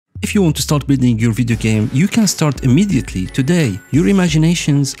If you want to start building your video game, you can start immediately, today. Your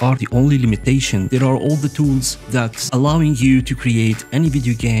imaginations are the only limitation. There are all the tools that's allowing you to create any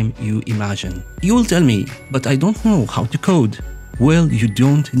video game you imagine. You will tell me, but I don't know how to code. Well, you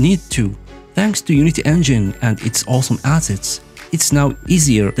don't need to. Thanks to Unity Engine and its awesome assets, it's now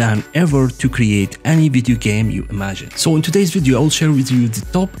easier than ever to create any video game you imagine. So in today's video, I'll share with you the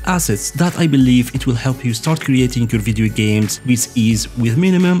top assets that I believe it will help you start creating your video games with ease, with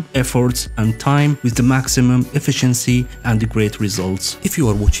minimum efforts and time, with the maximum efficiency and the great results. If you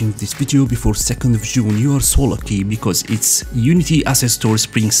are watching this video before 2nd of June, you are so lucky because it's Unity Asset Store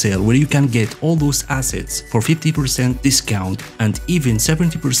Spring Sale where you can get all those assets for 50% discount and even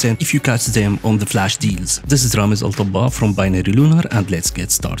 70% if you catch them on the flash deals. This is Ramez Al-Tabba from Binary Lunar, and let's get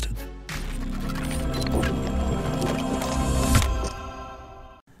started.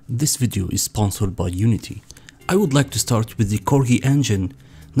 This video is sponsored by Unity. I would like to start with the Corgi engine,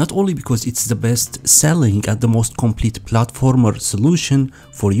 not only because it's the best selling and the most complete platformer solution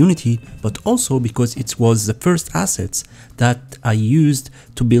for Unity, but also because it was the first assets that I used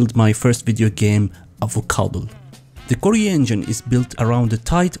to build my first video game, Avocado. The Corgi engine is built around a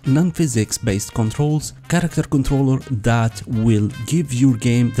tight, non-physics based controls character controller that will give your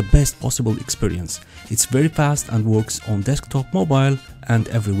game the best possible experience. It's very fast and works on desktop, mobile and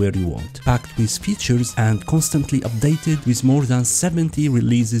everywhere you want. Packed with features and constantly updated with more than 70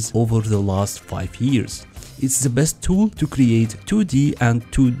 releases over the last 5 years. It's the best tool to create 2D and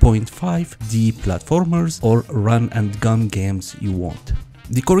 2.5D platformers or run and gun games you want.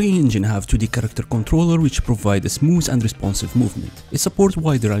 The Corgi engine have 2D character controller which provide a smooth and responsive movement. It supports a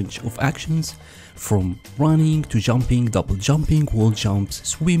wide range of actions from running to jumping, double jumping, wall jumps,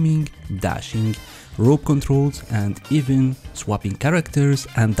 swimming, dashing, rope controls and even swapping characters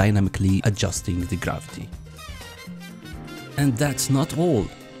and dynamically adjusting the gravity. And that's not all.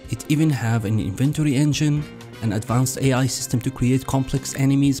 It even have an inventory engine, an advanced AI system to create complex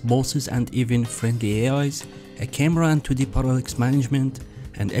enemies, bosses and even friendly AIs, a camera and 2D parallax management,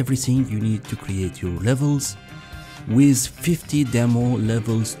 and everything you need to create your levels, with 50 demo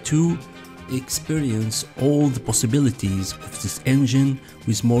levels to experience all the possibilities of this engine,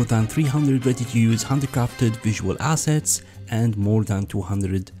 with more than 300 ready-to-use handcrafted visual assets and more than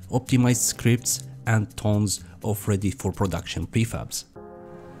 200 optimized scripts and tons of ready for production prefabs.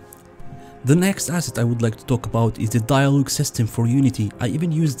 The next asset I would like to talk about is the dialogue system for Unity. I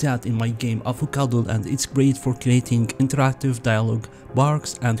even use that in my game Avocado and it's great for creating interactive dialogue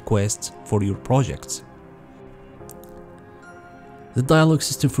barks and quests for your projects. The dialogue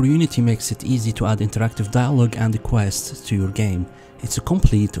system for Unity makes it easy to add interactive dialogue and quests to your game. It's a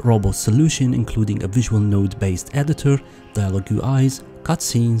complete, robust solution including a visual node based editor, dialogue UIs,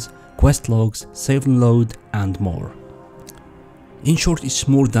 cutscenes, quest logs, save and load and more. In short, it's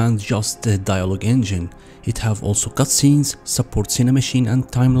more than just a dialogue engine. It have also cutscenes, support cinemachine and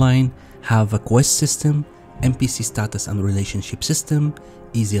timeline, have a quest system, NPC status and relationship system,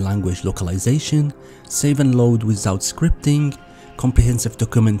 easy language localization, save and load without scripting, comprehensive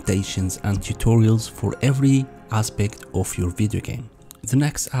documentations and tutorials for every aspect of your video game. The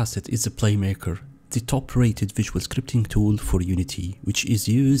next asset is the Playmaker, the top rated visual scripting tool for Unity, which is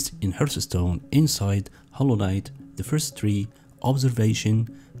used in Hearthstone, Inside, Hollow Knight, The First Tree, Observation,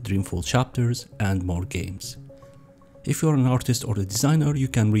 Dreamfall Chapters and more games. If you're an artist or a designer, you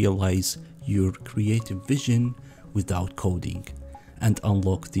can realize your creative vision without coding and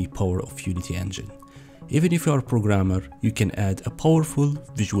unlock the power of Unity Engine. Even if you are a programmer, you can add a powerful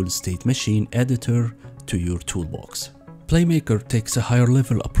visual state machine editor to your toolbox. Playmaker takes a higher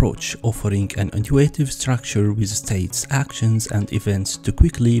level approach, offering an intuitive structure with states, actions and events to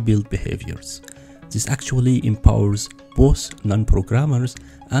quickly build behaviors. This actually empowers both non-programmers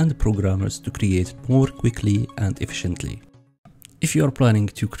and programmers to create more quickly and efficiently. If you are planning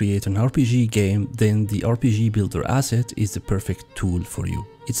to create an RPG game, then the RPG Builder asset is the perfect tool for you.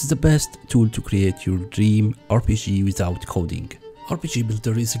 It's the best tool to create your dream RPG without coding. RPG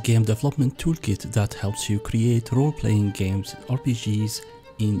Builder is a game development toolkit that helps you create role-playing games, RPGs,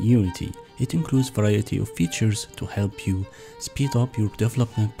 in Unity. It includes a variety of features to help you speed up your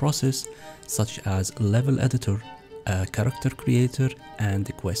development process, such as a level editor, a character creator, and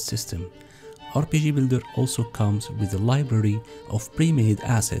a quest system. RPG Builder also comes with a library of pre-made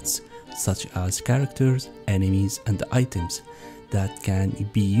assets, such as characters, enemies, and items that can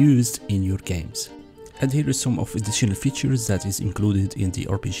be used in your games. And here is some of additional features that is included in the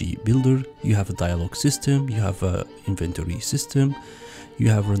RPG Builder. You have a dialogue system, you have an inventory system, you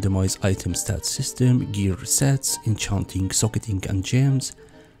have randomized item stat system, gear sets, enchanting, socketing and gems,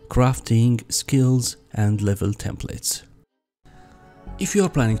 crafting, skills, and level templates. If you are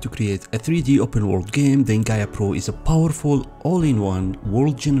planning to create a 3D open world game, then Gaia Pro is a powerful all-in-one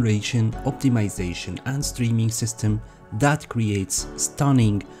world generation, optimization and streaming system that creates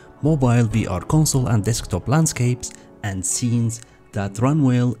stunning mobile VR console and desktop landscapes and scenes that run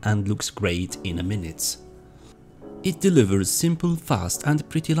well and looks great in a minute. It delivers simple, fast and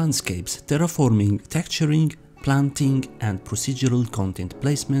pretty landscapes, terraforming, texturing, planting and procedural content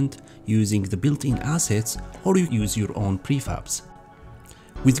placement using the built-in assets, or you use your own prefabs.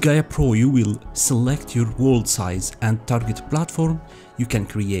 With Gaia Pro you will select your world size and target platform. You can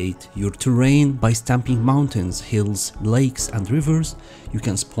create your terrain by stamping mountains, hills, lakes and rivers. You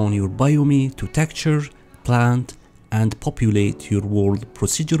can spawn your biome to texture, plant and populate your world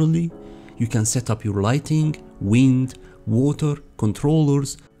procedurally. You can set up your lighting, wind, water,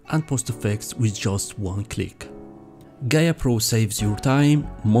 controllers and post effects with just one click. Gaia Pro saves your time,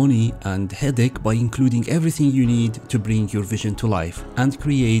 money and headache by including everything you need to bring your vision to life and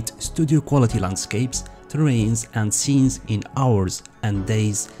create studio quality landscapes, terrains and scenes in hours and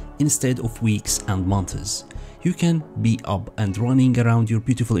days instead of weeks and months. You can be up and running around your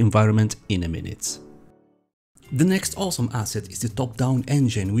beautiful environment in a minute. The next awesome asset is the top-down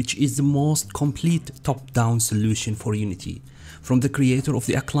engine, which is the most complete top-down solution for Unity. From the creator of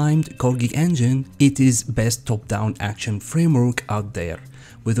the acclaimed Corgi engine, it is best top-down action framework out there.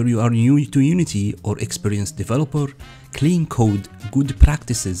 Whether you are new to Unity or experienced developer, clean code, good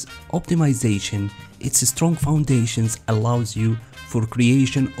practices, optimization, its strong foundations allows you for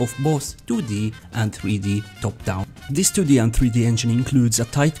creation of both 2D and 3D top-down. This 2D and 3D engine includes a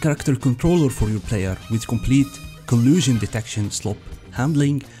tight character controller for your player with complete collision detection, slope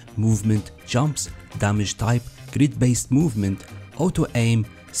handling, movement, jumps, damage type, grid-based movement, auto-aim,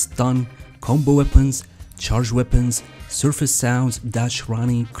 stun, combo weapons, charge weapons, surface sounds, dash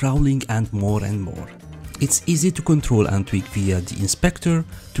running, crawling and more and more. It's easy to control and tweak via the inspector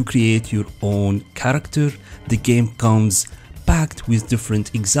to create your own character. The game comes packed with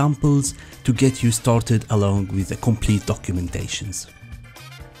different examples to get you started along with the complete documentations.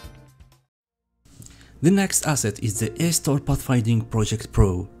 The next asset is the A-Star Pathfinding Project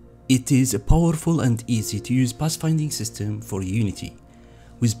Pro. It is a powerful and easy to use pathfinding system for Unity.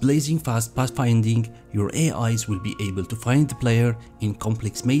 With blazing fast pathfinding, your AIs will be able to find the player in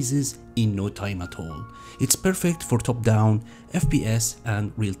complex mazes in no time at all. It's perfect for top-down, FPS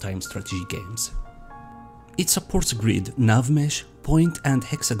and real-time strategy games. It supports grid, nav mesh, point and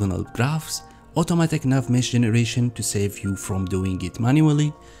hexagonal graphs, automatic nav mesh generation to save you from doing it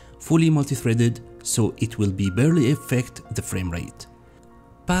manually, fully multi-threaded so it will barely affect the frame rate.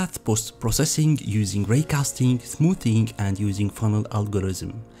 Path post-processing using raycasting, smoothing and using funnel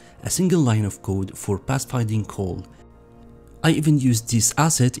algorithm. A single line of code for pathfinding call. I even used this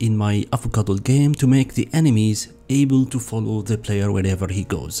asset in my avocado game to make the enemies able to follow the player wherever he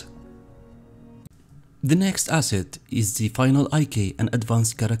goes. The next asset is the Final IK, an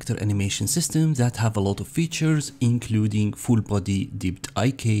advanced character animation system that have a lot of features including full body dipped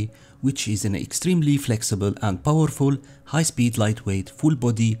IK, which is an extremely flexible and powerful, high-speed, lightweight,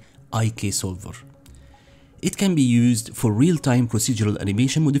 full-body IK solver. It can be used for real-time procedural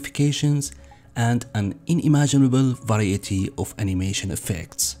animation modifications and an unimaginable variety of animation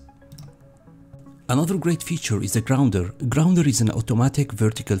effects. Another great feature is the Grounder. Grounder is an automatic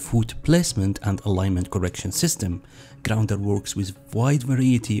vertical foot placement and alignment correction system. Grounder works with a wide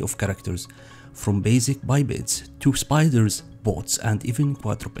variety of characters, from basic bipeds to spiders, bots and even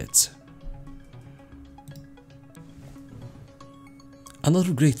quadrupeds.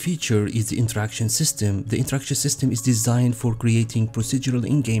 Another great feature is the interaction system. The interaction system is designed for creating procedural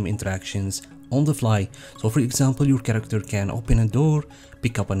in-game interactions on the fly. So for example, your character can open a door,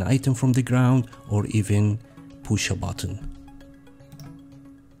 pick up an item from the ground or even push a button.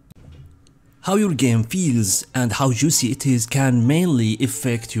 How your game feels and how juicy it is can mainly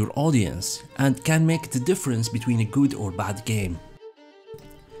affect your audience and can make the difference between a good or bad game.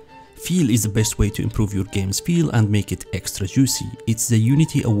 Feel is the best way to improve your game's feel and make it extra juicy. It's the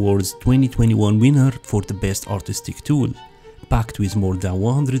Unity Awards 2021 winner for the best artistic tool. Packed with more than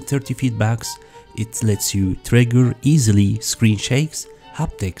 130 feedbacks, it lets you trigger easily screen shakes,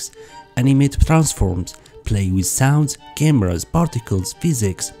 haptics, animate transforms, play with sounds, cameras, particles,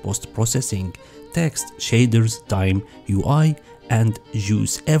 physics, post-processing, text, shaders, time, UI, and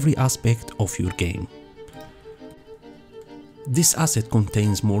juice every aspect of your game. This asset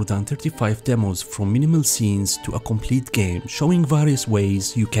contains more than 35 demos from minimal scenes to a complete game, showing various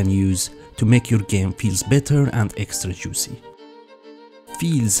ways you can use to make your game feels better and extra juicy.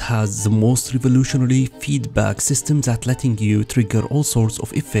 feels has the most revolutionary feedback systems at letting you trigger all sorts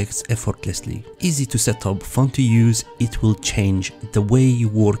of effects effortlessly. Easy to set up, fun to use, it will change the way you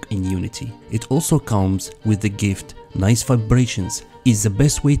work in Unity. It also comes with the gift Nice Vibrations, is the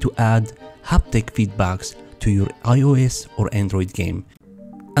best way to add haptic feedbacks to your iOS or Android game.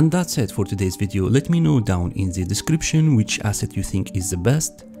 And that's it for today's video. Let me know down in the description which asset you think is the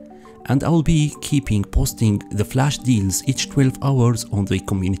best, and I'll be keeping posting the flash deals each 12 hours on the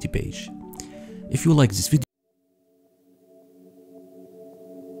community page. If you like this video,